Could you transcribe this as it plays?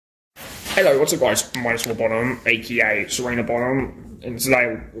Hello, what's up guys? My name's Bottom, aka Serena Bottom, and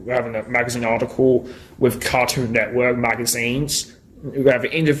today we're having a magazine article with Cartoon Network magazines. We have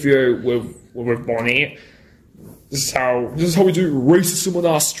an interview with Bonnie. This is how we do racism in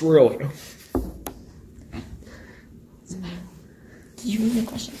Australia. Did you read the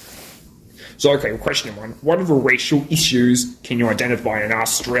question? So okay, question one. What other racial issues can you identify in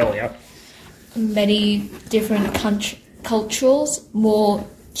Australia? Many different cultures, more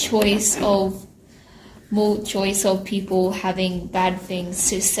choice of people having bad things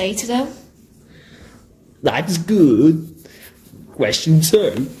to say to them. That's good. Question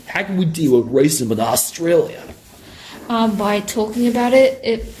two. How can we deal with racism in Australia? By talking about it.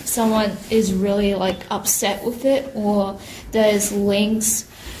 If someone is really upset with it, or there's links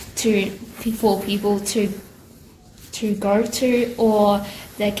for people to go to, or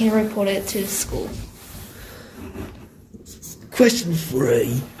they can report it to school. Question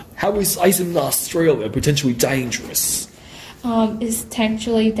three. How is racism in Australia potentially dangerous? It's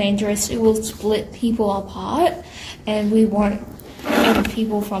potentially dangerous. It will split people apart, and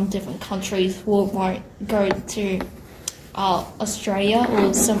people from different countries won't go to Australia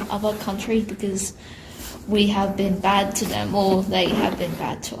or some other country because we have been bad to them or they have been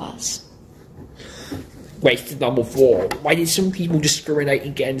bad to us. Question number four. Why did some people discriminate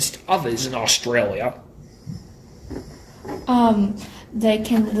against others in Australia? They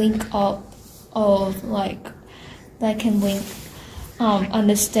can link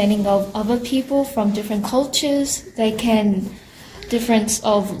understanding of other people from different cultures. They can difference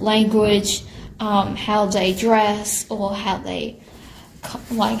of language, how they dress, or how they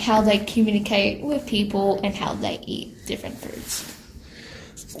communicate with people, and how they eat different foods.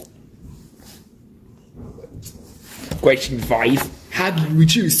 Question five. How do you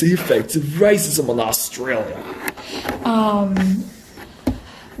reduce the effects of racism in Australia?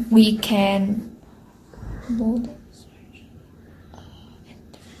 We can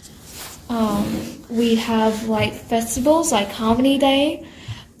we have festivals like Harmony Day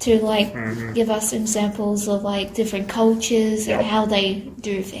to give us examples of different cultures and how they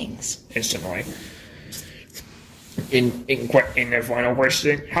do things. Instantly. In the final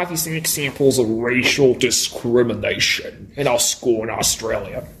question, have you seen examples of racial discrimination in our school in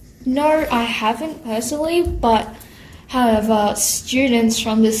Australia? No, I haven't personally, but however, students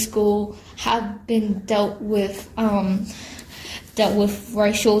from the school have been dealt with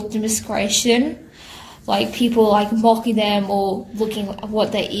racial discrimination, like people mocking them or looking at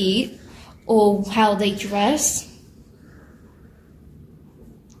what they eat or how they dress.